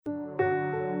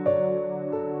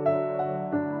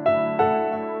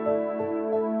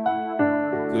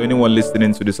anyone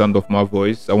listening to the sound of my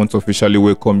voice, I want to officially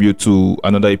welcome you to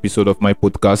another episode of my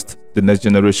podcast, the Next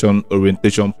Generation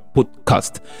Orientation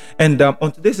Podcast. And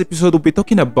on today's episode, we'll be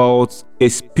talking about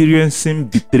experiencing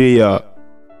betrayal.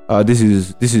 This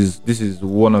is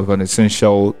one of an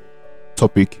essential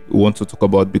topic we want to talk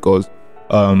about because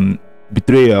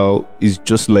betrayal is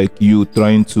just like you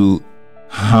trying to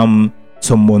harm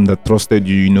someone that trusted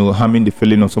you, harming the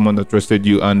feeling of someone that trusted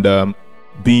you, and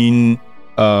being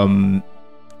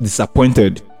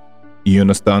disappointed. You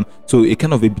understand? So a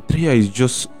kind of a betrayal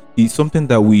is something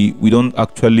that we don't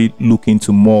actually look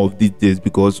into more of these days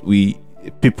because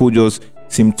people just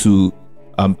seem to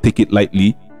take it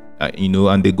lightly,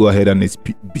 and they go ahead and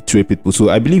betray people. So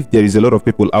I believe there is a lot of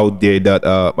people out there that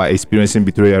are experiencing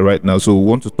betrayal right now. So we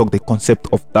want to talk the concept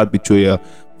of that betrayal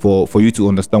for you to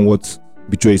understand what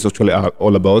betrayal is actually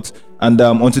all about. And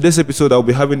on today's episode, I'll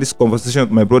be having this conversation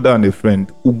with my brother and a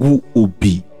friend,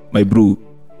 Ugwuboi, my bro.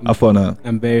 Afana,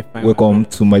 I'm very fine. Welcome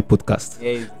to my podcast. Yeah,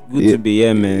 it's good to be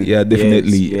here, man. Yeah,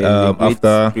 definitely. Yes,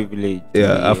 after privilege.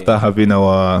 After having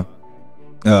our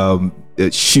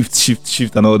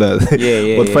shift and all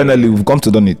that. But finally, we've come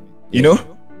to done it. You know.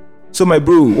 So, my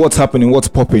bro, what's happening? What's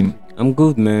popping? I'm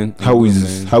good, man. How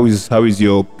is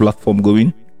your platform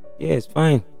going? Yeah, it's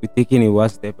fine. We're taking it one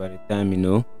step at a time.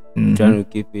 Mm-hmm. Trying to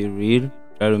keep it real.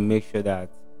 Trying to make sure that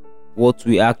what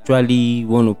we actually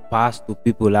want to pass to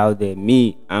people out there.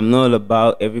 I'm not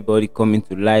about everybody coming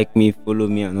to like me, follow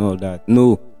me, and all that.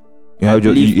 No. You have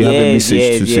a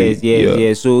message to say.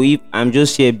 Yes. So if I'm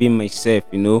just here being myself,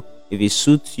 if it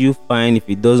suits you, fine. If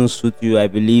it doesn't suit you, I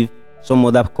believe some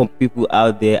other people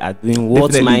out there are doing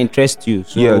what might interest you.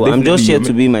 So I'm just here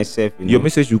to be myself. Your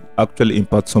message will actually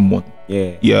impact someone.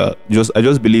 Yeah. I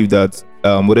just believe that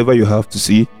whatever you have to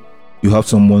say, you have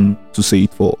someone to say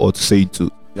it for or to say it to.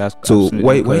 That's so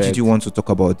why did you want to talk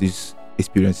about this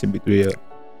experiencing betrayal?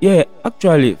 Yeah,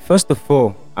 actually, first of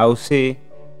all, I would say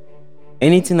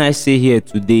anything I say here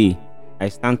today, I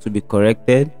stand to be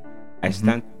corrected. I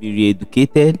stand to be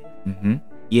re-educated. Mm-hmm.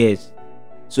 Yes.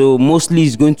 So mostly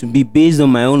it's going to be based on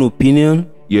my own opinion.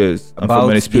 Yes.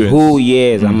 About the whole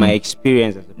years and my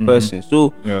experience as a person.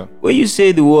 So when you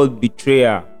say the word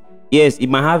betrayal, yes, it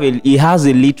has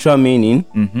a literal meaning.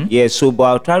 Mm-hmm. Yes. So but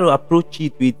I'll try to approach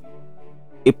it with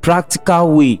a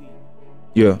practical way.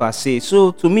 Per se. So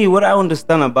to me, what I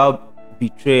understand about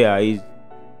betrayal is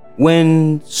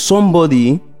when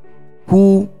somebody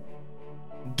who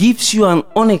gives you an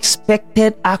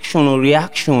unexpected action or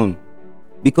reaction.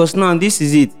 Because now this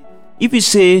is it. If you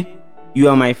say you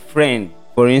are my friend,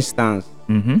 for instance,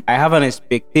 I have an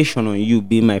expectation on you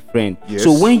being my friend. Yes.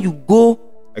 So when you go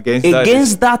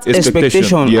against that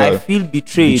expectation, I feel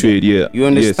betrayed. You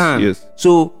understand? Yes.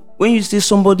 So when you say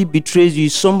somebody betrays you,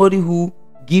 somebody who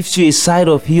gives you a side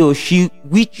of he or she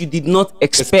which you did not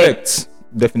expect.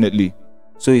 Definitely.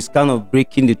 So it's kind of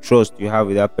breaking the trust you have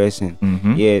with that person.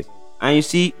 Mm-hmm. Yes. And you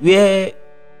see,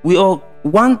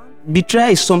 betrayal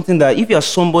is something that if you're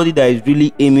somebody that is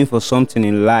really aiming for something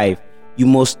in life, you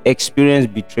must experience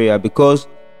betrayal because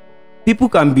people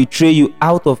can betray you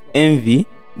out of envy.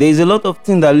 There is a lot of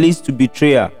things that leads to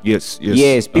betrayal. Yes.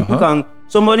 People can.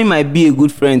 Somebody might be a good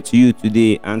friend to you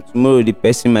today, and tomorrow the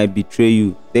person might betray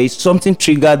you. There is something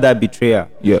triggered that betrayal.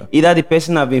 Yeah. Either the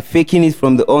person have been faking it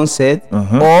from the onset,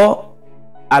 or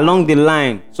along the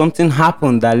line something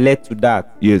happened that led to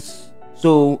that. Yes.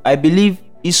 So I believe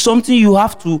it's something you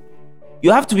have to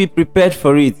be prepared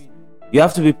for it. You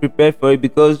have to be prepared for it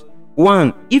because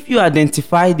one, if you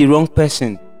identify the wrong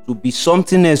person to be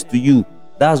something else to you,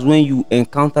 that's when you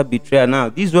encounter betrayal. Now,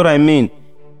 this is what I mean.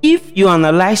 If you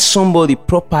analyze somebody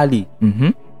properly,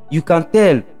 you can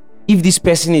tell if this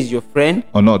person is your friend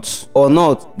or not.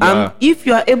 Yeah. And if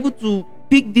you are able to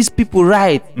pick these people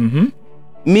right,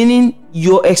 meaning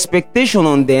your expectation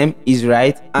on them is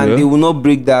right and they will not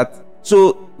break that.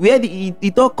 So where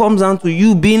it all comes down to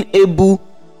you being able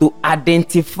to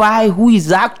identify who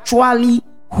is actually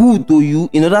who to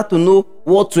you in order to know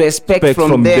what to expect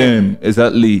from them.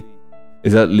 Exactly.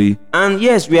 And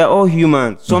yes, we are all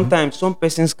human. Sometimes some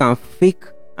persons can fake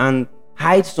and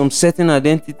hide some certain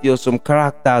identity or some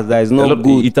characters that is not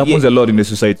good. It happens a lot in the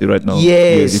society right now.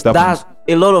 Yes, that's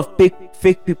a lot of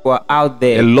fake people are out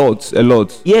there. A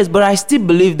lot. Yes, but I still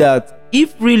believe that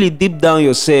if really deep down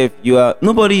yourself,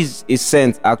 nobody is a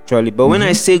saint actually. But when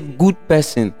I say good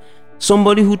person,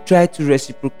 somebody who tried to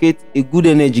reciprocate a good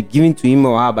energy given to him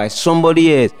or her by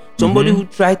somebody else, somebody who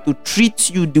tried to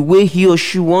treat you the way he or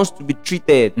she wants to be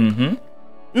treated.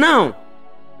 Now,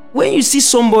 when you see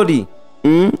somebody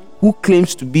who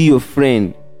claims to be your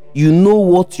friend, you know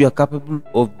what you are capable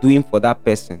of doing for that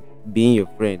person being your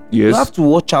friend. Yes. You have to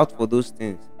watch out for those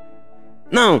things.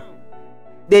 Now,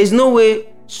 there is no way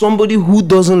somebody who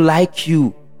doesn't like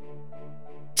you,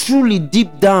 truly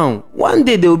deep down, one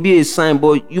day there will be a sign,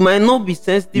 but you might not be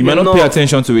sensitive. You might not pay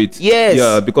attention to it. Yes.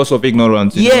 Yeah, because of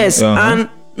ignorance. Yes, and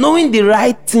knowing the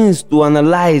right things to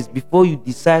analyze before you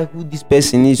decide who this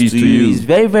person is to you is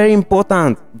very, very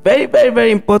important. Very, very,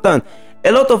 very important.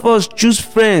 A lot of us choose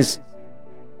friends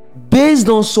based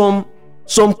on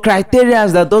some criteria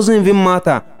that doesn't even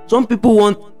matter. Some people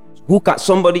want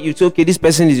somebody you say, okay, this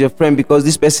person is your friend because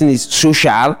this person is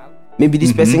social. Maybe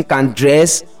this person can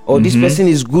dress, or this person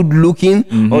is good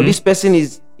looking, or this person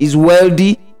is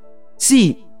wealthy.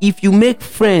 See, if you make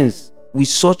friends with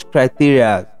such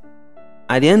criteria,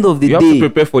 at the end of the day, you have to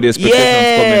prepare for the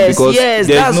expectations coming, because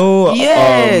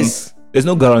there's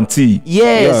no guarantee.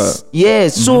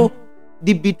 So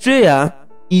the betrayal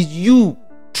is you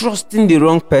trusting the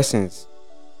wrong persons.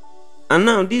 And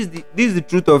now this is the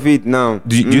truth of it. Now,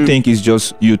 do you think it's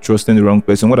just you trusting the wrong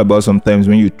person? What about sometimes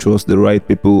when you trust the right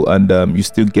people and you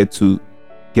still get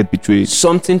betrayed?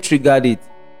 Something triggered it.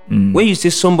 When you say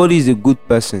somebody is a good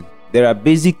person, there are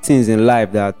basic things in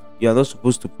life that you are not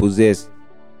supposed to possess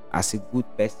as a good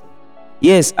person.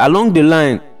 Yes, along the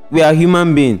line, we are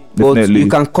human beings, but you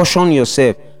can caution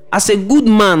yourself. As a good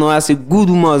man or as a good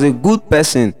woman, as a good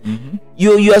person,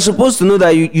 you are supposed to know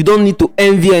that you don't need to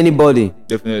envy anybody.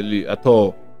 Definitely, at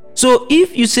all. So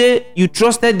if you say you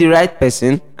trusted the right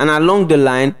person and along the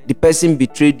line the person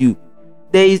betrayed you,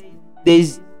 there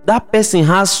is that person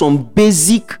has some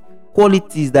basic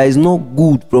qualities that is not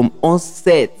good from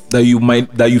onset. That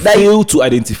you fail to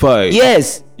identify.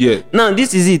 Yes. Yeah. Now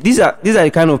this is it. These are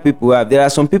the kind of people we have. There are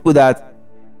some people that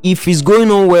if it's going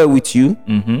on well with you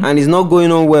and it's not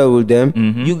going on well with them,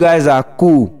 you guys are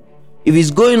cool. If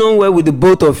it's going on well with the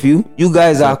both of you, you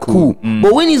guys are cool.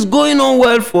 But when it's going on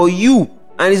well for you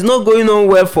and it's not going on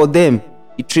well for them,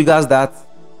 it triggers that.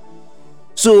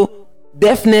 So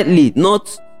definitely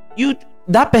not you.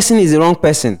 That person is the wrong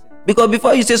person, because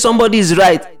before you say somebody is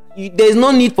right, there's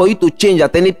no need for you to change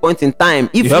at any point in time.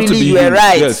 If you really you are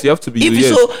right, yes, you have to be.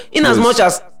 As much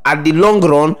as at the long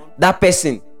run that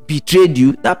person betrayed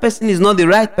you, that person is not the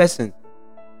right person.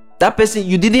 That person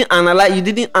you didn't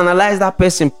analyze that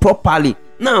person properly.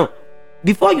 Now,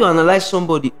 before you analyze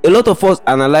somebody, a lot of us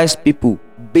analyze people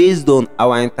based on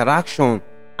our interaction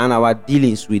and our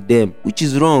dealings with them, which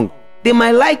is wrong. They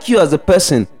might like you as a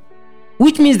person,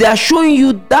 which means they are showing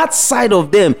you that side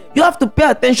of them. You have to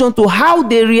pay attention to how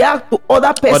they react to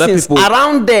other persons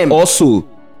around them. Also,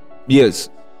 yes,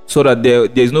 so that there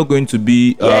is not going to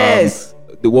be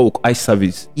the work eye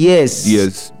service.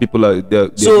 Yes, people are they're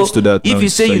used to that. If you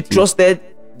say you trusted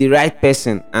the right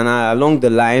person and along the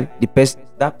line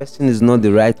that person is not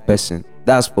the right person,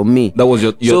 that's for me. That was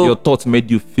your thoughts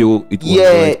made you feel it was the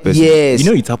right person. Yes,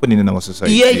 you know it's happening in our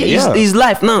society. It's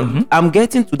life now. I'm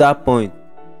getting to that point.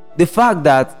 The fact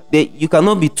that you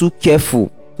cannot be too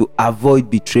careful to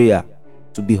avoid betrayal,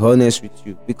 to be honest with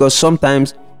you, because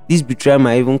sometimes this betrayal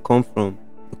might even come from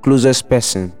the closest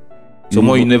person.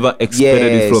 Someone you never expected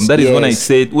it from. That is when I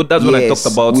said, that's when I talked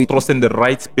about trusting the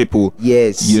right people.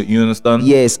 Yes. You understand?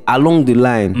 Yes, along the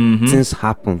line, things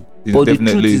happen. But the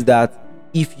truth is that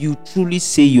if you truly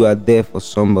say you are there for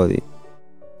somebody,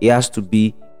 it has to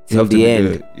be till the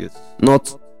end. Yes.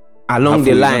 Not along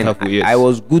the line. I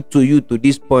was good to you to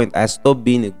this point. I stopped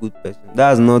being a good person.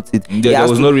 That's not it. There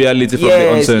was no reality from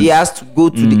the onset. He has to go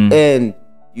to the end.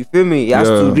 You feel me? He has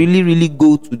to really, really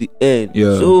go to the end.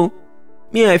 Yeah. So,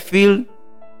 me, I feel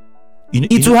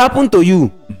it will happen to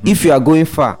you. If you are going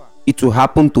far, it will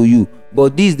happen to you.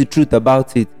 But this is the truth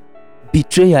about it.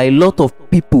 Betrayal, a lot of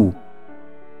people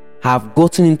have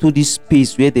gotten into this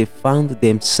space where they found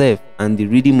themselves and the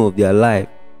rhythm of their life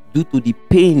due to the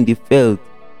pain they felt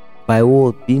by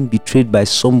what? Being betrayed by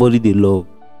somebody they love.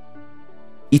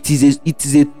 It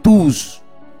is a tools.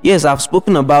 Yes, I've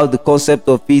spoken about the concept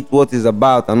of it, what it's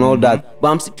about and all that. But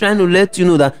I'm still trying to let you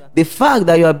know that the fact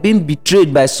that you are being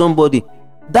betrayed by somebody,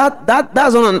 that's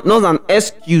not an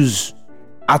excuse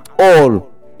at all.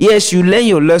 Yes, you learn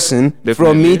your lesson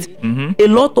from it. A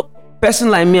lot of person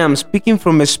like me, I'm speaking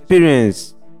from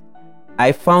experience.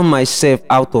 I found myself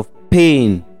out of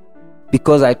pain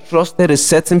because I trusted a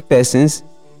certain persons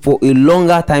for a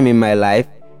longer time in my life,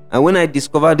 and when I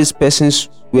discovered these persons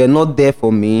were not there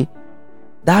for me,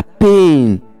 that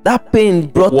pain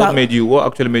brought what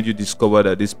actually made you discover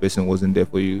that this person wasn't there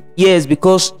for you? Yes,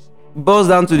 because it boils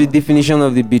down to the definition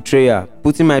of the betrayer.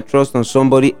 Putting my trust on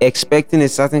somebody, expecting a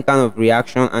certain kind of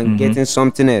reaction and getting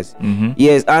something else.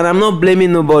 Yes, and I'm not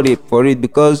blaming nobody for it,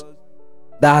 because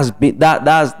that's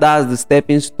the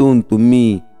stepping stone to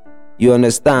me. You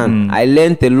understand? I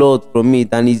learned a lot from it,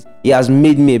 and he has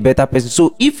made me a better person.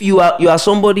 So if you are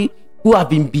somebody who have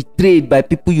been betrayed by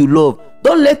people you love,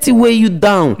 don't let it weigh you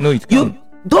down. No, it can't.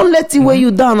 Don't let it weigh you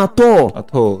down at all.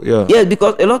 At all, yeah. Yeah,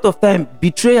 because a lot of time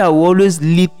betrayal will always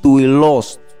lead to a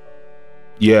loss.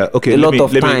 Yeah, okay. Let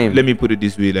me put it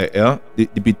this way. Like,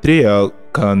 the betrayal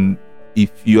can,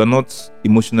 if you are not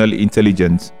emotionally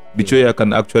intelligent, betrayal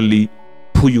can actually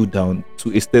pull you down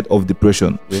to a state of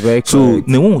depression. So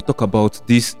no one will talk about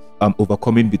this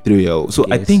overcoming betrayal. So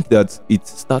I think that it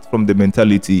starts from the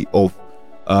mentality of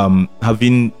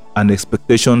having an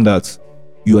expectation that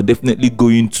you are definitely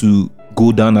going to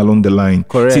go down along the line.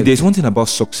 Correct. See, there's one thing about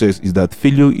success is that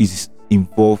failure is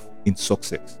involved in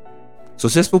success.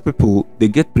 Successful people, they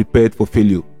get prepared for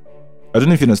failure. I don't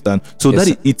know if you understand. So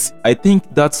I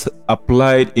think that's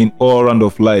applied in all round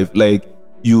of life. Like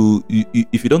you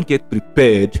if you don't get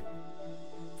prepared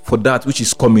for that which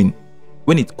is coming,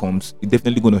 when it comes, it's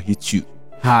definitely gonna hit you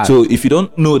hard. So if you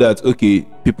don't know that, okay,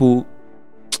 people,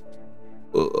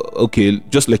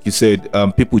 just like you said,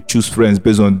 people choose friends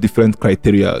based on different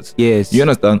criteria. Yes, you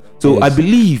understand. So I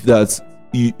believe that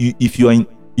if you are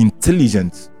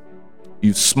intelligent,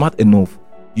 you're smart enough,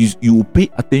 you will pay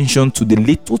attention to the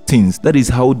little things. That is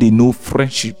how they know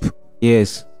friendship.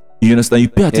 Yes, you understand. You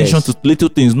pay attention to little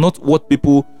things, not what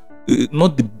people,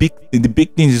 not the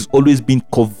big things is always being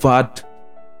covered.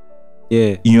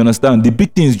 Yeah, you understand. The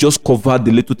big things just cover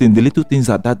the little things. The little things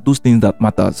are those things that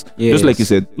matters. Yes. Just like you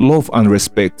said, love and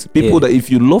respect. People that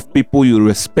if you love people, you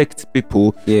respect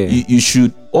people. Yeah. You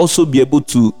should also be able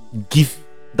to give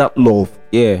that love.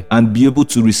 Yeah, and be able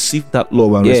to receive that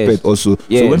love and respect also.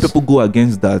 So when people go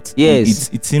against that,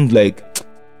 it seems like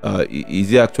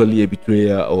is it actually a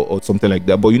betrayal or something like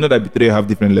that? But you know that betrayal have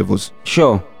different levels.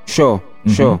 Sure.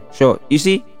 You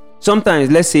see,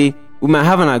 sometimes let's say we might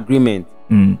have an agreement.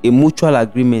 A mutual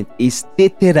agreement, a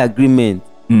stated agreement,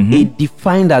 a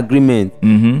defined agreement.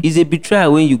 Is a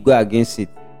betrayal when you go against it.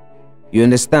 You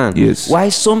understand? Yes. Why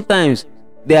sometimes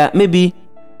there are maybe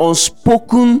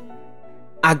unspoken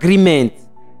agreement.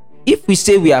 If we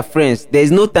say we are friends, there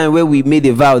is no time where we made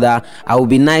a vow that I will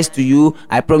be nice to you,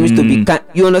 I promise to be kind.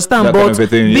 You understand? That but kind of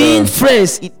being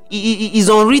friends, it is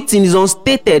unwritten, is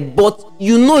unstated, but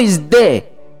you know it's there.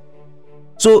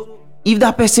 So if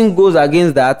that person goes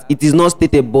against that, it is not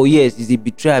stated, but yes, it's a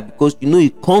betrayal because you know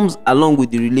it comes along with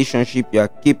the relationship you are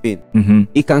keeping.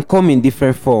 It can come in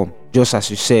different form, just as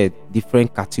you said,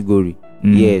 different category.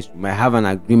 Yes, we might have an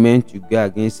agreement, you go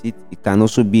against it. It can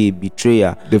also be a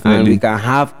betrayal. Definitely. And we can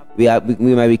have,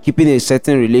 we might be keeping a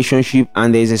certain relationship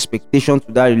and there is expectation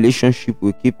to that relationship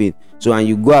we're keeping. So, and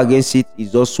you go against it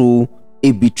is also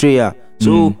a betrayal.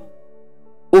 So,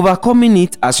 overcoming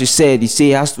it, as you said,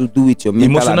 it has to do with your mental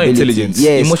emotional ability. Intelligence.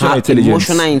 Yes,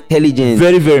 emotional intelligence.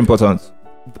 Very, very important.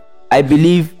 I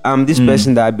believe this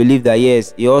person that I believe that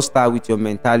yes, it all starts with your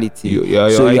mentality.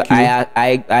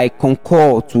 I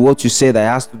concur to what you said. That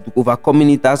has to do overcoming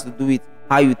it has to do with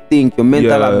how you think, your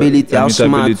mental ability, how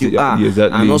smart you are,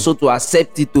 and also to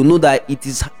accept it, to know that it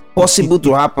is possible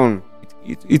to happen.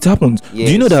 It happens. Yes.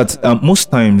 Do you know that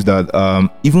most times that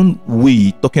even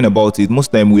we talking about it,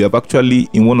 most time we have actually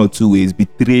in one or two ways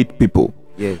betrayed people.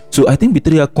 Yes. So I think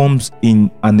betrayal comes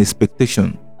in an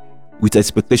expectation. With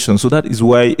expectations, so that is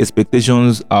why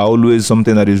expectations are always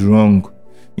something that is wrong.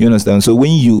 You understand? So when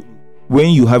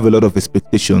you have a lot of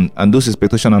expectation and those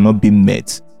expectations are not being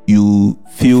met, you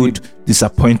feel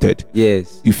disappointed.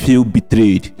 Yes. You feel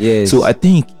betrayed. Yes. So I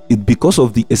think because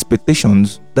of the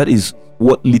expectations, that is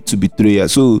what leads to betrayal.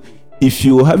 So if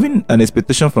you're having an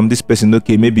expectation from this person,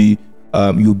 okay, maybe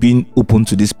you've been open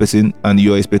to this person and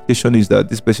your expectation is that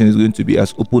this person is going to be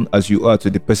as open as you are to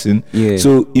the person.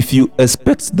 So if you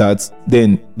expect that,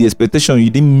 then the expectation, you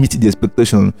didn't meet the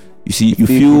expectation, you see, you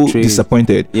feel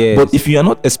disappointed. But if you are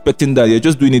not expecting that, you're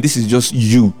just doing it, this is just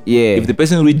you. If the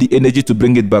person read the energy to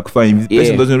bring it back, fine. If the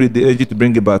person doesn't read the energy to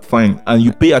bring it back, fine. And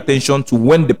you pay attention to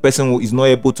when the person is not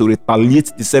able to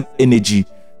retaliate the same energy,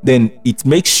 then it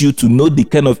makes you to know the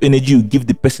kind of energy you give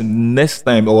the person next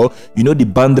time, or you know the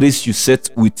boundaries you set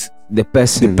with the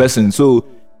person. So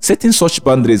setting such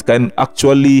boundaries can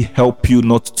actually help you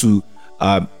not to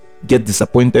get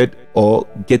disappointed or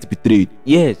get betrayed.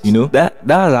 Yes, you know that's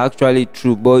actually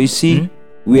true. But you see,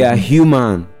 we are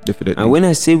human. Definitely. And when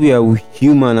I say we are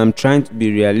human, I'm trying to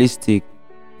be realistic.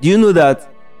 Do you know that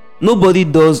nobody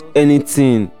does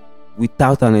anything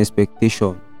without an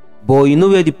expectation? But you know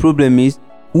where the problem is?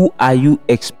 Who are you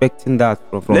expecting that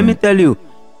from? Let me tell you,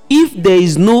 if there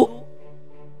is no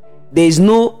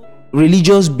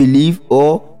religious belief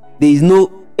or there is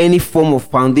no any form of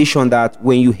foundation that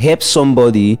when you help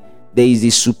somebody, there is a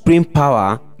supreme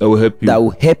power that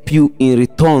will help you in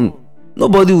return.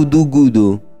 Nobody will do good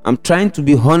though. I'm trying to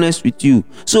be honest with you.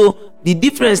 So the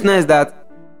difference now is that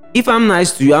if I'm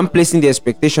nice to you, I'm placing the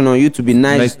expectation on you to be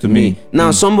nice to me.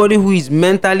 Now, somebody who is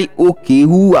mentally okay,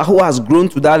 who has grown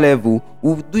to that level,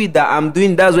 will do it that I'm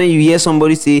doing. That's when you hear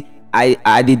somebody say,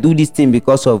 I did do this thing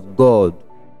because of God.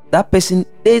 That person,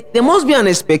 there must be an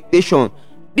expectation.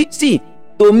 See,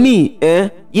 to me,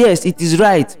 yes, it is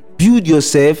right. Build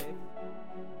yourself,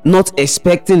 not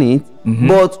expecting it.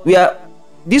 But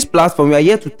this platform, we are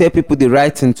here to tell people the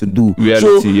right thing to do.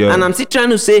 Reality, and I'm still trying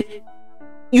to say,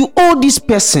 you owe this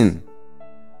person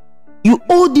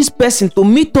to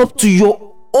meet up to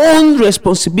your own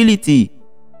responsibility.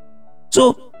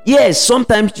 So yes,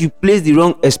 sometimes you place the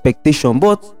wrong expectation,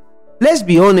 but let's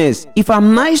be honest, if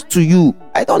I'm nice to you,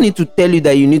 I don't need to tell you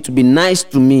that you need to be nice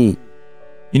to me.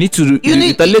 You need to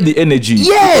retaliate the energy.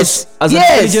 Yes. As an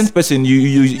intelligent person,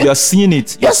 you are seeing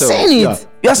it. You're seeing it.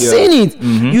 You're seeing it.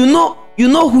 You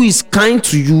know who is kind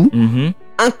to you.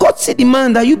 And courtesy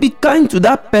demand that you be kind to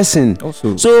that person.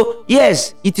 Also. So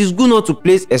yes, it is good not to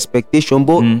place expectation,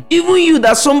 but even you,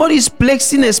 that somebody is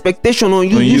placing expectation on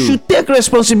you, you should take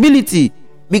responsibility,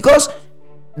 because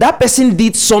that person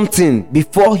did something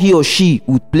before he or she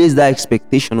would place that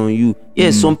expectation on you.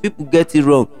 Yes, some people get it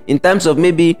wrong in terms of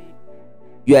maybe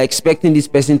you are expecting this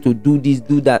person to do this,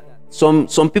 do that. Some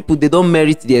people, they don't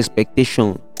merit the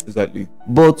expectation. Exactly.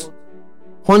 But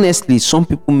honestly, some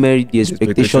people merit the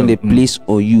expectation they place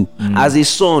on you. As a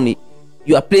son,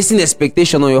 you are placing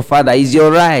expectation on your father. Is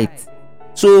your right.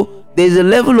 So there's a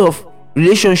level of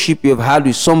relationship you have had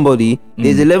with somebody.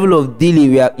 There's a level of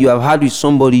dealing you have had with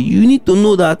somebody. You need to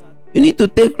know that you need to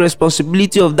take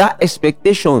responsibility of that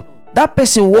expectation. That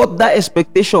person what that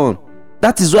expectation.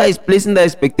 That is why he's placing that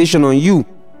expectation on you.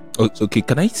 Okay,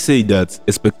 can I say that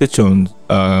expectations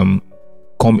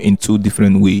come in two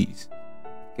different ways?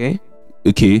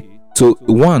 Okay, so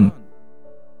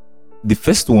the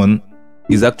first one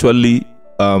is actually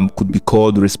could be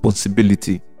called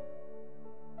responsibility.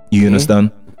 You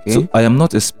understand? Okay. So I am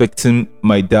not expecting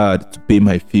my dad to pay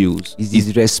my fees. It's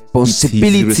his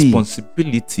responsibility. It's his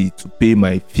responsibility to pay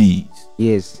my fees.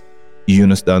 Yes. You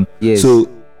understand? Yes. So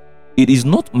it is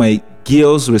not my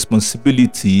girl's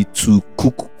responsibility to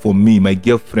cook for me, my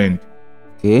girlfriend.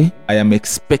 Okay. I am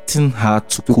expecting her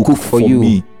to cook for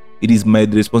me. It is my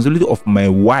responsibility of my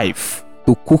wife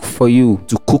to cook for you,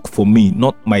 to cook for me,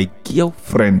 not my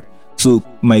girlfriend. So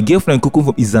my girlfriend cooking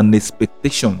for me is an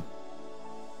expectation.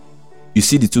 You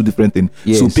see the two different things.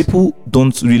 Yes. So people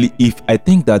don't really. I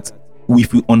think that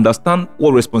if we understand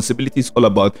what responsibility is all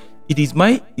about, it is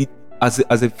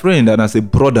as a friend and as a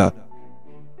brother,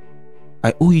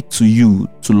 I owe it to you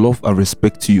to love and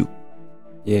respect you.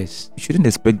 Yes. You shouldn't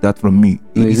expect that from me.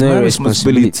 No, it is my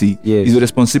responsibility. Yes. It's your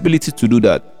responsibility to do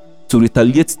that, to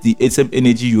retaliate the same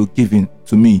energy you're giving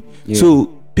to me. Yeah. So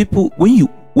people,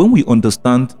 when we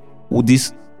understand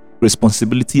this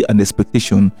responsibility and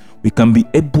expectation, we can be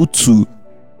able to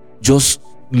just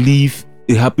live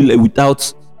a happy life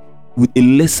with a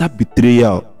lesser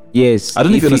betrayal. Yes. I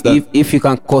don't know if you understand. If you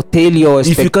can curtail your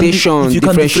expectation, if you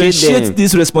can differentiate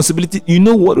this responsibility, you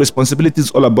know what responsibility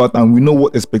is all about, and we know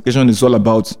what expectation is all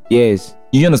about. Yes.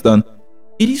 You understand?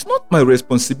 It is not my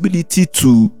responsibility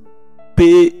to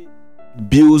pay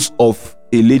bills of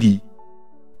a lady.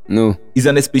 No. It's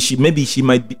an expectation. Maybe she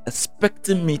might be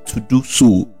expecting me to do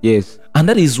so. Yes. And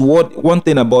that is one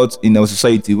thing about in our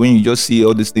society, when you just see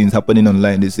all these things happening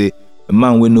online, they say, a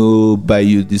man will no buy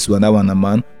you this one, that one, a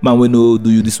man will no do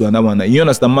you this one, that one. You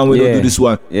understand? Man will no do this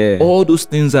one. Yeah. All those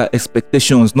things are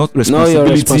expectations, not responsibility. Not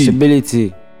your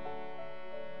responsibility.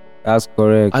 That's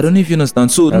correct. I don't know if you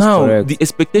understand. So that's now correct. The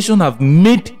expectation have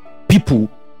made people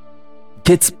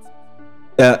get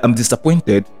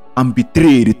disappointed and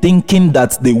betrayed, thinking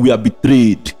that they were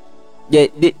betrayed. Yeah.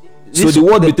 So the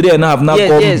word betrayal now have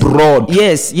gone broad.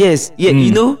 Yes. Yeah.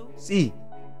 You know, see,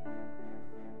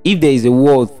 if there is a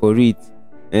word for it,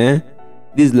 this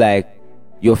is like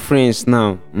your friends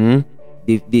now.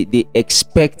 They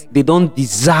expect, they don't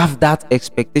deserve that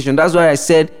expectation. That's why I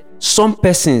said some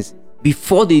persons,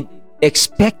 before they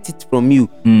expect it from you,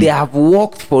 they have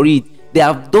worked for it. They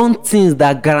have done things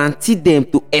that guarantee them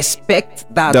to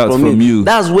expect that from you.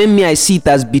 That's when I see it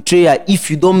as betrayal. If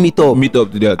you don't meet up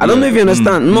to that. I don't know if you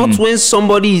understand. Not when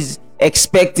somebody is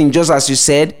expecting, just as you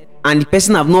said, and the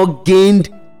person have not gained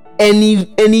any.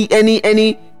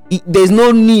 There's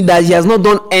no need that he has not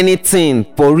done anything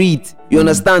for it. You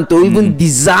understand? To even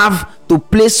deserve to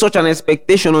place such an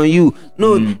expectation on you.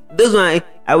 No, that's why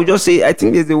I would just say, I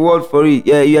think there's a word for it.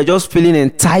 Yeah, you are just feeling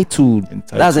entitled.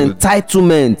 That's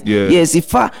entitlement. Yeah. Yes,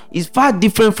 it's far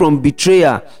different from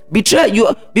betrayal.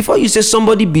 Before you say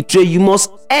somebody betray, you must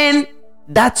earn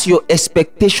that's your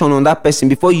expectation on that person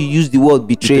before you use the word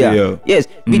betrayal. Yes,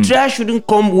 betrayal shouldn't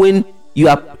come when you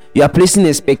are placing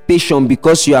expectation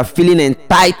because you are feeling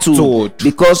entitled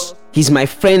because he's my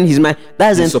friend,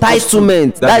 that's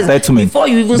entitlement. That's entitlement.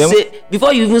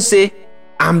 Before you even say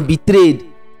I'm betrayed,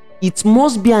 it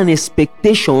must be an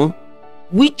expectation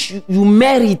which you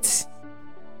merit.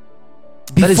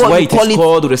 That is why it is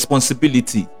called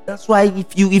responsibility. That's why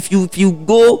if you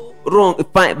go wrong,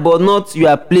 fine, but not you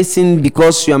are placing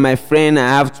because you are my friend, I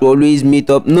have to always meet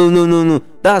up. No.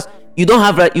 That's, you don't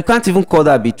have right. You can't even call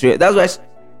that betrayal. That's why,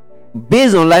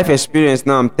 based on life experience,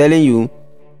 now I'm telling you,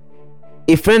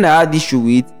 a friend I had issue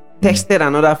with texted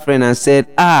another friend and said,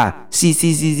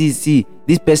 see,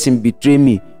 this person betrayed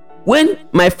me. When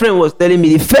my friend was telling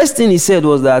me, the first thing he said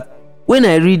was that when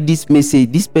I read this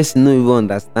message, this person don't even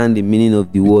understand the meaning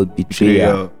of the word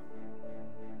betrayal.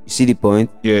 You see the point?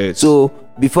 Yes. So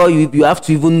before you have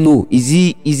to even know, is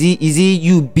he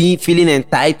you feeling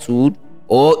entitled,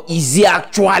 or is he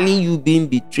actually you being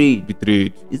betrayed?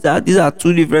 These are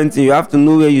two different things. You have to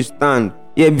know where you stand.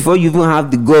 Yeah, before you even have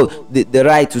the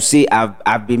right to say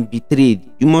I've been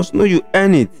betrayed, you must know you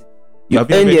earn it. You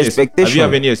earn the expectation. Have you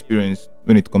have any experience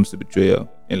when it comes to betrayal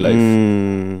in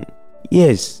life?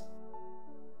 Yes,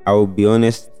 I will be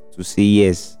honest to say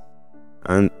yes.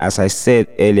 And as I said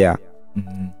earlier,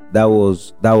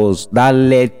 that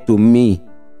led to me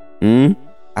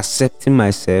accepting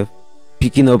myself,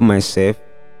 picking up myself,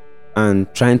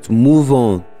 and trying to move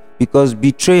on. Because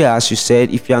betrayal, as you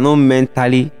said, if you are not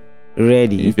mentally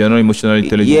ready, if you are not emotionally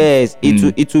intelligent, yes,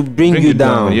 it will bring you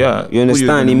down. Yeah, you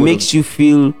understand? It makes you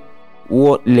feel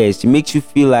worthless. It makes you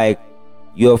feel like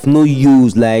you're of no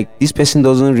use, like this person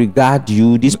doesn't regard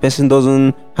you, this person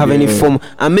doesn't have any form,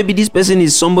 and maybe this person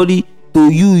is somebody to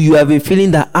you have been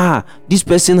feeling that this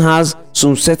person has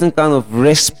some certain kind of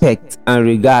respect and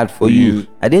regard for you.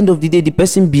 At the end of the day, the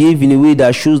person behave in a way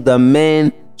that shows that,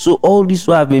 man, so all this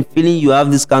while I've been feeling you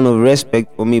have this kind of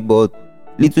respect for me, but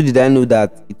little did I know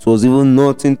that it was even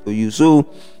nothing to you. So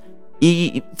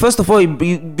first of all,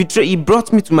 he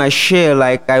brought me to my share.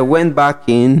 Like, I went back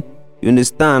in, you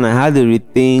understand, I had a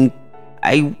rethink,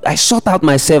 I sought out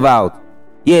myself out.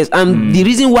 Yes, and the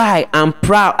reason why I'm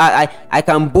proud, I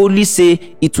can boldly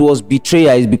say it was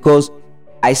betrayal, is because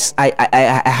I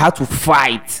had to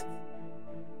fight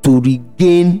to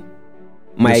regain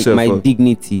my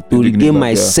dignity, to regain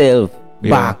myself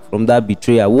back from that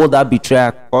betrayal. What that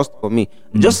betrayal cost for me.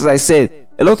 Just as I said,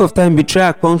 a lot of time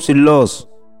betrayal comes with loss.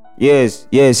 Yes,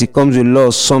 it comes with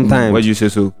loss sometimes. Why do you say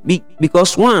so?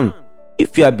 Because one,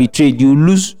 if you are betrayed, you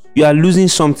are losing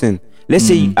something. Let's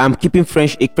say I'm keeping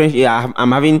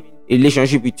I'm having a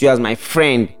relationship with you as my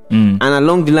friend, and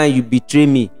along the line you betray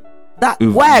me. That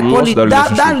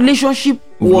relationship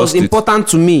was important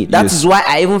to me. That is why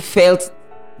I even felt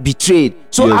betrayed.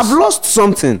 So I've lost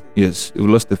something. Yes, you've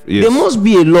lost there must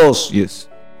be a loss. Yes.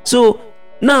 So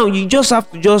now you just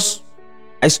have to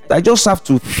I just have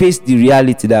to face the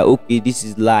reality that, okay, this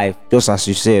is life, just as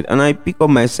you said. And I pick up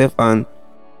myself and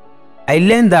I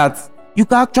learned that you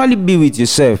can actually be with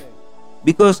yourself.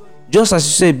 Because just as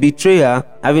you said, betrayal,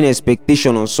 having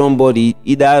expectation on somebody,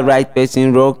 either right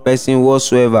person, wrong person,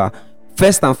 whatsoever.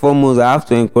 First and foremost, I have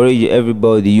to encourage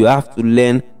everybody. You have to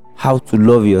learn how to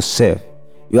love yourself.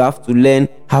 You have to learn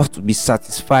how to be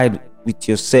satisfied with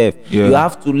yourself. You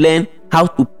have to learn how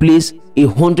to place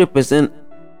 100%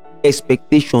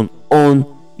 expectation on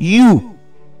you.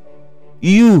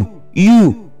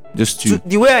 Just you.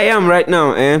 The way I am right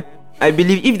now, I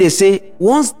believe if they say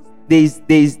once there's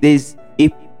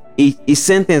a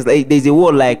sentence, like there's a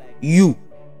word like you,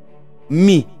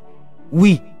 me,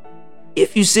 we.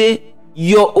 If you say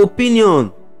your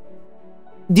opinion,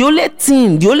 the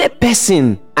only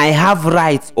person I have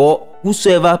right, or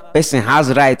whosoever person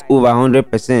has right over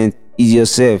 100% is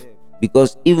yourself.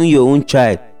 Because even your own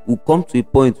child will come to a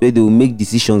point where they will make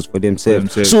decisions for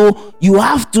themselves. So you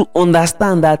have to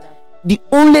understand that the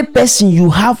only person you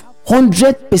have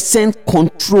 100%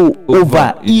 control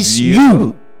over is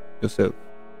you. Yourself.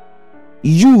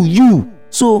 You.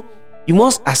 So you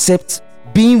must accept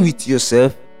being with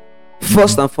yourself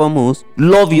first and foremost.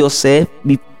 Love yourself.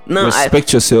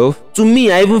 Respect yourself. To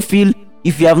me, I even feel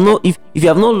if you have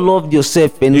not loved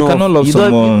yourself enough, you cannot love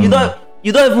someone.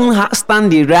 You don't even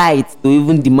stand the right to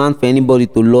even demand for anybody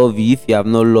to love you if you have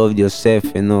not loved yourself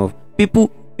enough. People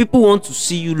want to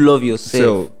see you love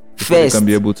yourself first, they can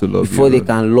be able to love before they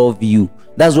can love you.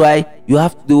 That's why you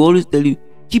have to, they always tell you,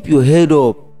 keep your head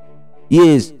up.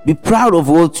 Yes, be proud of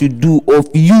what you do, of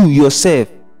you yourself.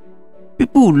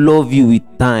 People will love you with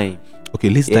time. Okay,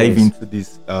 let's dive into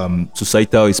this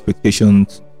societal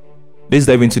expectations. Let's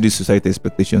dive into these societal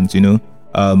expectations,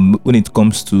 when it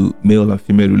comes to male and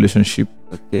female relationship.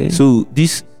 Okay. So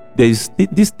there's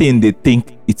this thing they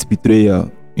think it's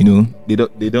betrayal,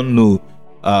 they don't know.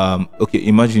 Okay,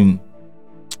 imagine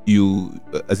you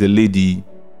as a lady,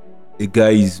 a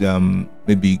guy is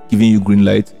maybe giving you green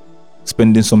light,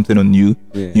 spending something on you.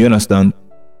 Yeah. You understand?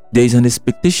 There is an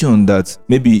expectation that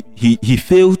maybe he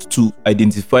failed to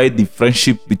identify the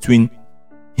friendship between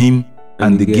him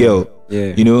and the girl.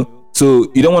 Yeah.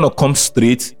 So you don't want to come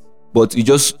straight, but you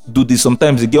just do this.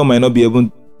 Sometimes the girl might not be able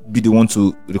to be the one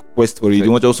to request for it.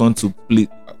 You just want to please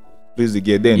the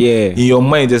girl. Then in your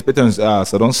mind, the expectation is,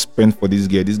 so don't spend for this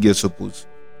girl. This girl's supposed.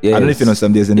 Yes. I don't know if you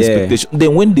understand. There's an expectation.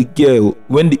 Then when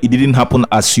it didn't happen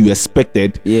as you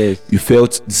expected, you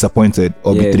felt disappointed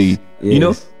or betrayed.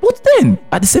 Yes. But then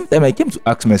at the same time, I came to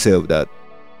ask myself that,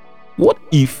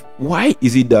 why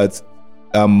is it that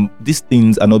these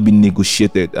things are not being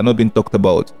negotiated, are not being talked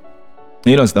about?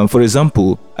 You understand? For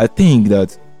example, I think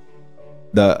that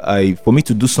for me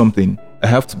to do something, I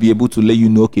have to be able to let you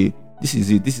know, okay, this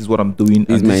is it. This is what I'm doing.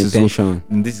 This is my intention.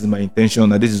 This is my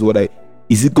intention. And this is what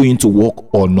is it going to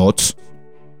work or not?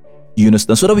 You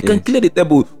understand? So that we can clear the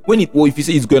table. If you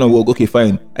say it's going to work, okay,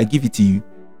 fine. I give it to you.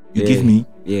 You give me.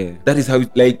 Yeah. That is how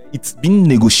it's been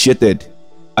negotiated.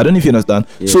 I don't know if you understand.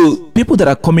 Yes. So people that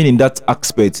are coming in that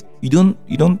aspect, you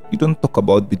don't talk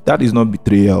about it. That is not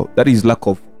betrayal. That is lack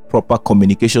of proper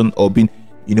communication or being,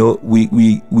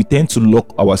 we tend to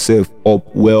lock ourselves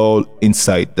up well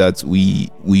inside that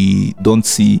we don't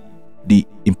see the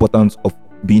importance of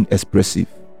being expressive.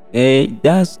 I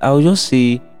would just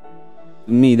say,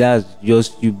 to me, that's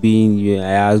just you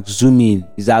assuming.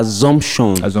 It's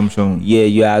assumption. Yeah,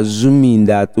 you're assuming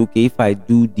that, okay, if I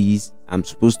do this, I'm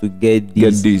supposed to get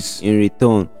this in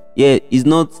return. Yeah, it's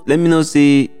not, let me not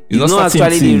say, it's not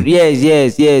actually,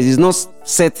 yes, it's not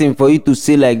certain for you to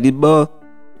say like this, but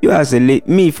you as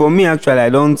for me, actually, I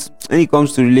don't, when it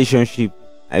comes to relationship,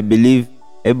 I believe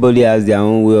everybody has their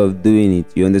own way of doing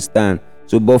it, you understand?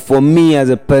 So, but for me as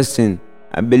a person,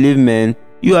 I believe, man,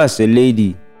 you as a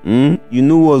lady, you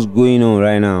know what's going on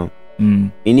right now.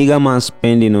 A nigga man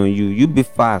spending on you. You be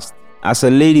fast. As a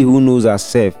lady who knows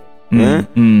herself,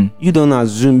 you don't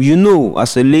assume.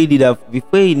 As a lady that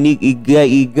before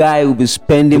a guy will be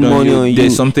spending money on you,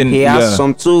 something, he has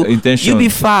some intention. You be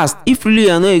fast. If really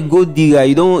you're not a gold digger,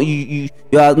 you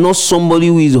are not somebody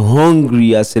who is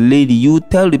hungry as a lady. You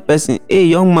tell the person, hey,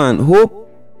 young man, hope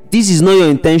this is not your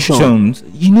intention.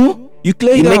 You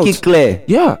clear it out. You make it clear.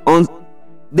 Yeah.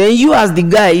 Then you as the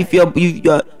guy, if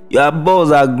your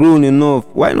balls are grown enough,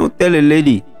 why not tell a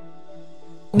lady?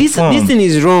 This thing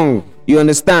is wrong. You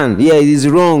understand? Yeah, it is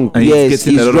wrong. And yes,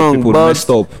 it's wrong. But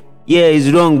yeah, it's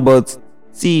wrong. But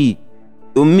see,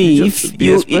 to me,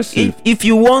 if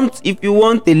you want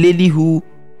a lady who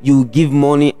you give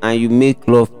money and you make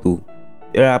love to,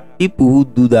 there are people who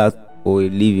do that for a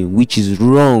living, which is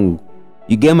wrong.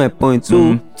 You get my point?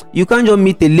 So you can't just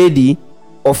meet a lady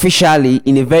officially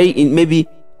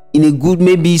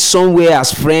maybe somewhere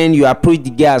as friend. You approach the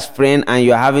girl as friend, and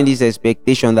you're having this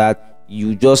expectation that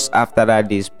you just after that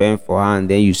they spend for her and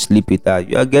then you sleep with her.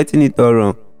 You are getting it all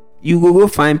wrong. You go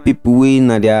find people waiting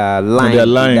at their line.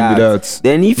 With that.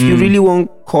 Then if you really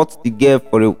want cut the girl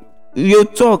for you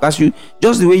talk as you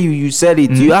just the way you said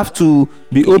it. You have to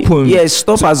be open. Yes,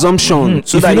 stop assumption.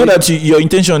 So if that that your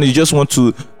intention is just want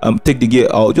to take the girl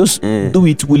out, just do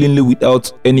it willingly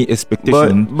without any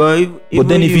expectation. But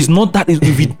then if it's not that, if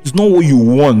it's not what you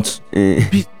want,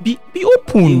 be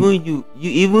open.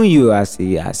 Even you as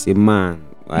a man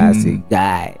or as a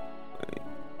guy,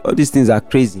 all these things are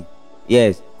crazy.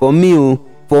 Yes, for me.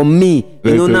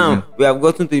 Very now we have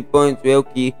gotten to the point where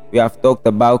we have talked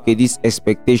about this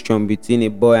expectation between a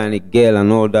boy and a girl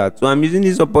and all that. So I'm using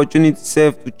this opportunity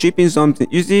to chip in something.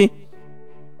 You see,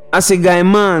 as a guy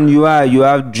man, you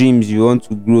have dreams, you want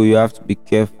to grow, you have to be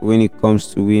careful when it comes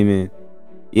to women.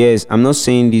 Yes, I'm not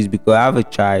saying this because I have a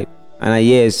child, and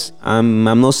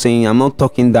I'm not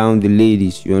talking down the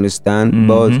ladies, you understand?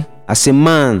 But as a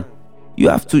man, you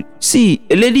have to see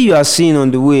a lady you are seeing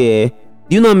on the way. Do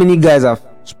you know how many guys have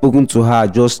spoken to her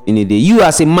just in a day? You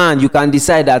as a man, you can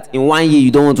decide that in 1 year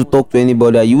you don't want to talk to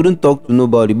anybody, you wouldn't talk to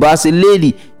nobody. But as a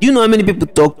lady, do you know how many people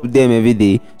talk to them every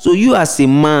day? So you as a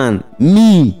man,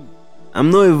 I'm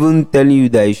not even telling you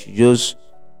that you should just,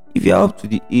 if you're up to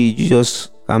the age, you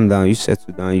just calm down, you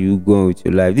settle down, you go on with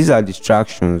your life. These are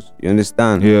distractions. You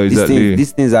understand? Yeah, exactly.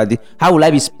 These things are how will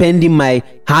I be spending my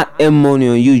hard-earned money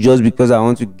on you just because I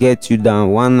want to get you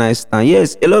down one night stand?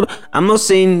 Yes, I'm not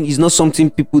saying it's not something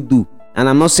people do, and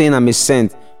I'm not saying I'm a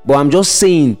saint, but I'm just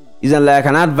saying it's like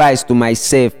an advice to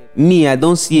myself. Me, I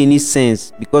don't see any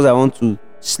sense because I want to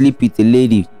sleep with a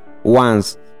lady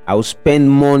once. I will spend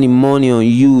money on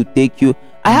you, take you.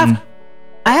 I have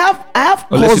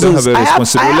cousins.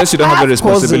 Unless you don't have a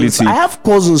responsibility. I have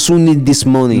cousins who need this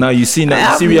money. Now you see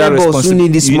where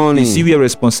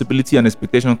responsibility and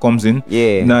expectation comes in.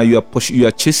 Yeah. Now you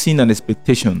are chasing an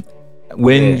expectation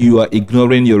when you are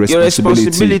ignoring your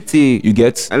responsibility. You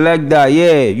get? I like that.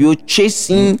 Yeah, you're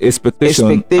chasing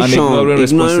expectation and ignoring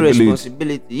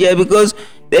responsibility. Yeah, because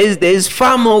there's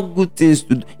far more good things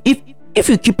to do. If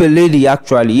you keep a lady,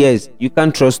 actually, yes, you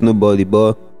can't trust nobody,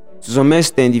 but to some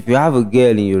extent, if you have a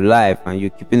girl in your life and you're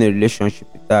keeping a relationship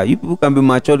with her, you people can be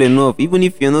mature enough, even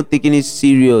if you're not taking it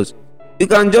serious. You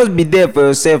can just be there for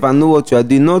yourself and know what you are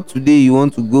doing. Not today you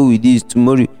want to go with this,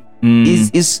 tomorrow.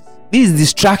 This is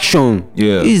distraction.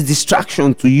 Yeah. This is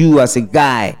distraction to you as a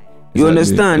guy. You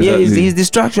understand? Exactly. Yeah, it's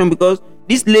distraction because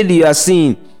this lady you are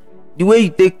seeing, the way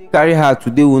you carry her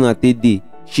today, one at a day.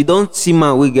 She don't see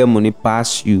man we get money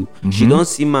past you. She don't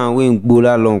see man we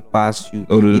bola long past you.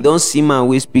 You don't see man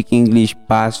we speak English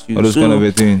past you. All those kind of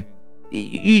a thing.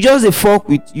 You just a fuck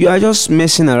with. You are just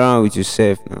messing around with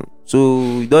yourself now.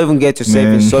 So you don't even get yourself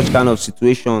in such kind of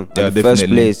situation in the first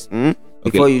place.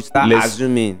 Before you start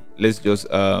assuming. Let's just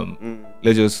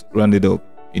round it up.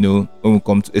 You know, when we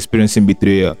come to experiencing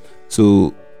betrayal.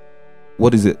 So,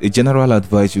 what is it? A general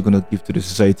advice you're gonna give to the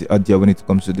society out there when it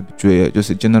comes to the betrayal? Just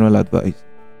a general advice.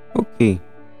 Okay,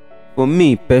 for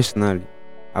me personally,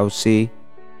 I would say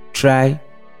try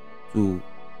to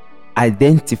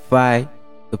identify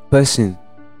the person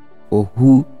for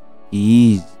who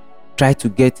he is. Try to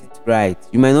get it right.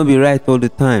 You might not be right all the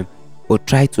time, but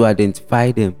try to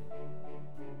identify them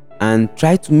and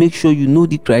try to make sure you know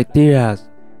the criteria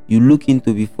you look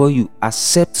into before you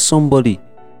accept somebody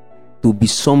to be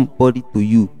somebody to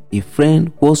you, a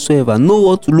friend, whatsoever. Know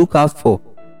what to look out for.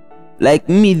 Like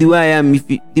me, the way I am,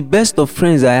 the best of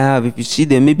friends I have, if you see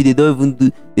them, maybe they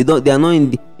are not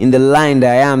in the line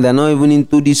that I am. They're not even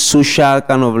into this social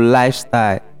kind of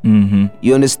lifestyle.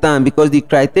 You understand? Because the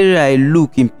criteria I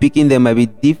look in picking them might be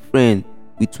different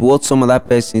with what some other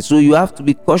person. So you have to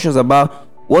be cautious about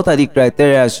what are the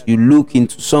criteria you look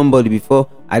into somebody before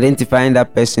identifying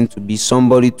that person to be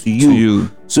somebody to you.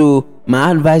 So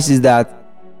my advice is that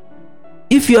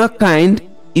if you're kind,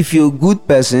 if you're a good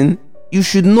person, you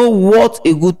should know what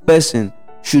a good person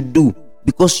should do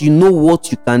because you know what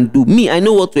you can do. Me, I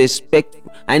know what to expect.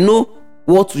 I know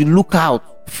what to look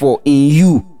out for in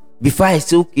you before I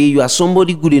say, okay, you are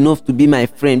somebody good enough to be my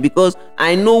friend, because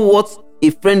I know what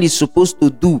a friend is supposed to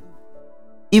do.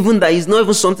 Even that is not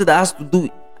even something that has to do.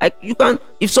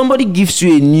 If somebody gives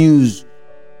you a news,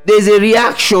 there's a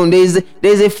reaction. There's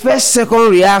a first, second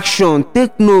reaction.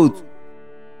 Take note.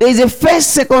 There's a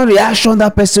first, second reaction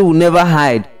that person will never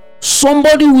hide.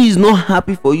 Somebody who is not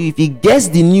happy for you, if he gets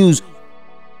the news,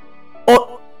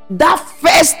 or that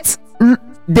first,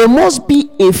 there must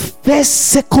be a first,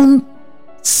 second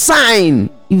sign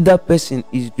if that person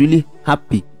is really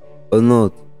happy or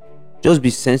not. Just be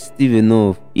sensitive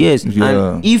enough. Yes.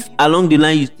 Yeah. And if along the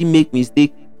line you still make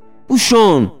mistake, push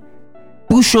on.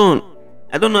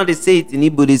 I don't know how they say it in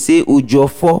Igbo. They say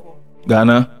Ojofo.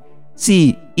 Ghana.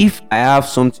 See, if I have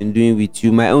something doing with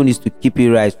you, my own is to keep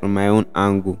it right from my own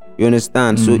angle. You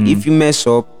understand? So if you mess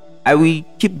up, I will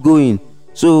keep going.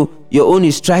 So your own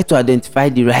is try to identify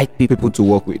the right people to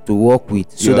work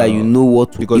with. So that you know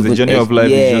what to do. Because the journey of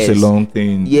life is just a long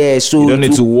thing. Yeah, so you don't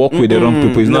need to work with the wrong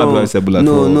people. It's not advisable at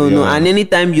all. No. And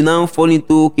anytime you now fall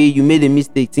into, okay, you made a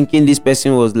mistake thinking this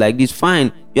person was like this,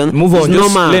 fine. Move on.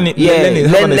 Just learn it.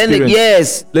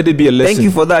 Yes. Let it be a lesson. Thank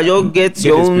you for that. You'll get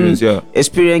your own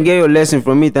experience, get your lesson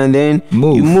from it, and then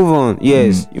you move on.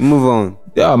 Yes, you move on.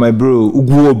 Yeah, my bro,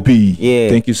 Ugwuboi. Yeah.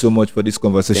 Thank you so much for this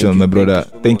conversation, my brother.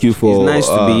 Thank you for. It's nice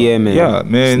to be here, man. Yeah,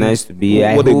 man. It's nice to be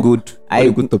here. What a good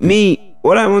topic. Me,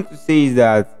 what I want to say is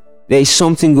that there is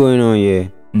something going on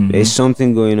here. There is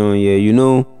something going on here. You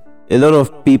know, a lot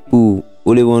of people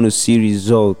only want to see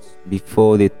results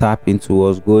before they tap into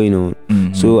what's going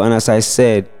on. So, and as I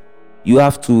said, you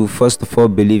have to first of all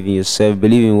believe in yourself,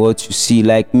 believe in what you see.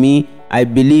 Like me, I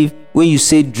believe when you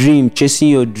say dream, chasing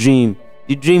your dream,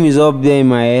 the dream is up there in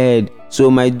my head.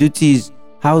 So my duty is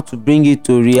how to bring it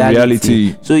to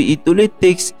reality. So it only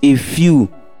takes a few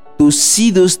to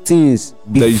see those things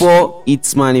before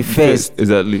it's manifest.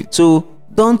 Exactly. So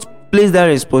don't place that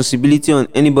responsibility on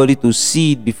anybody to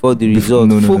see it before the result.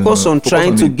 Focus on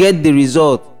trying to get the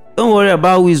result. Don't worry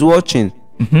about who is watching.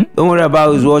 Don't worry about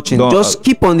who is watching. Just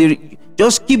keep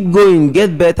going,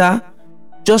 get better.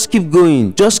 Just keep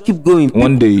going.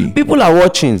 One day. People are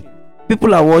watching.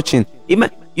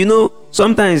 You know,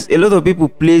 sometimes a lot of people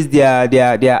place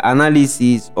their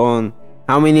analysis on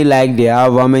how many likes they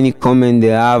have, how many comments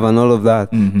they have, and all of that.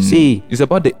 See, it's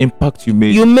about the impact you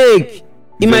make.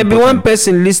 It might be one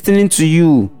person listening to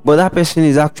you, but that person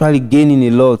is actually gaining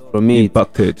a lot from it.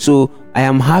 Impacted. So I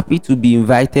am happy to be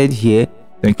invited here.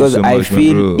 Thank you so much, I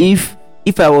feel if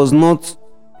I was not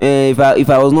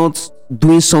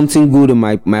doing something good on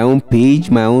my own page,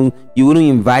 you wouldn't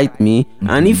invite me.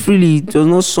 And if really it was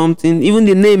not something, even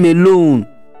the name alone,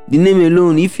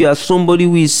 if you are somebody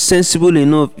who is sensible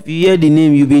enough, if you hear the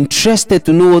name, you'll be interested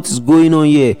to know what is going on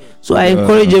here. So I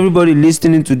encourage everybody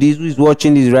listening to this, who is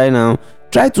watching this right now,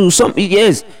 try to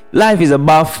yes, life is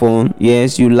about fun.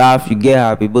 Yes, you laugh, you get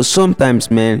happy, but sometimes,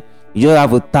 man, you just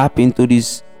have to tap into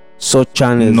this such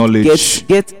channels, knowledge,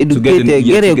 get educated,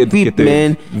 get equipped,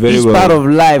 man. This is part of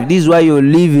life. This is why you're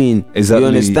living. Exactly. You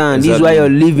understand? This is why you're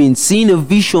living, seeing a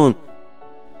vision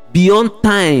beyond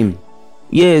time.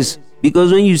 Yes,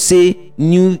 because when you say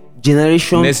new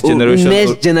generation, next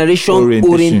generation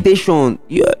orientation,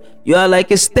 you are like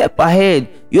a step ahead.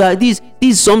 You are this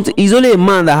something. It's only a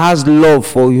man that has love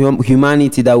for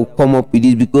humanity that will come up with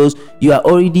this, because you are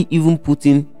already even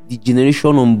putting the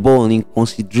generation unborn in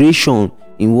consideration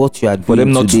in what you are doing for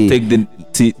them not today. to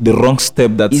take the wrong step.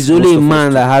 That is only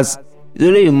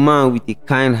a man with a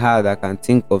kind heart that can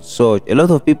think of such. A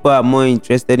lot of people are more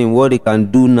interested in what they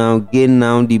can do now, gain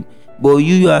now. But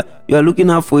you are looking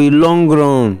out for a long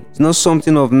run. It's not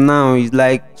something of now. It's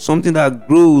like something that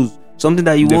grows, something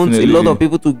that you want a lot of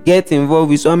people to get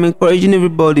involved with. So I'm encouraging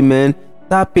everybody, man.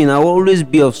 Tap in. I will always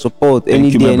be of support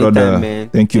any day, anytime, man.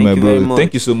 Thank you, my brother.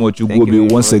 Thank you so much, Ugwuboi,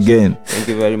 once again. Thank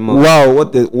you very much. Wow,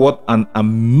 what an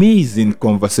amazing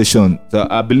conversation. So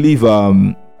I believe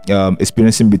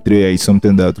experiencing betrayal is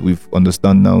something that we've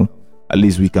understand now. At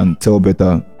least we can tell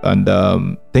better. And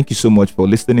thank you so much for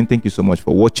listening. Thank you so much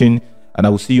for watching. And I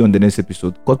will see you on the next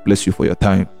episode. God bless you for your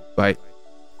time. Bye.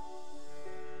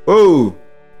 Oh.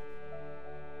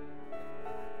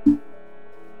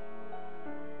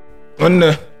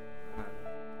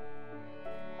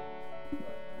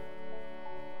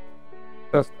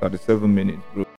 That's 37 minutes, bro.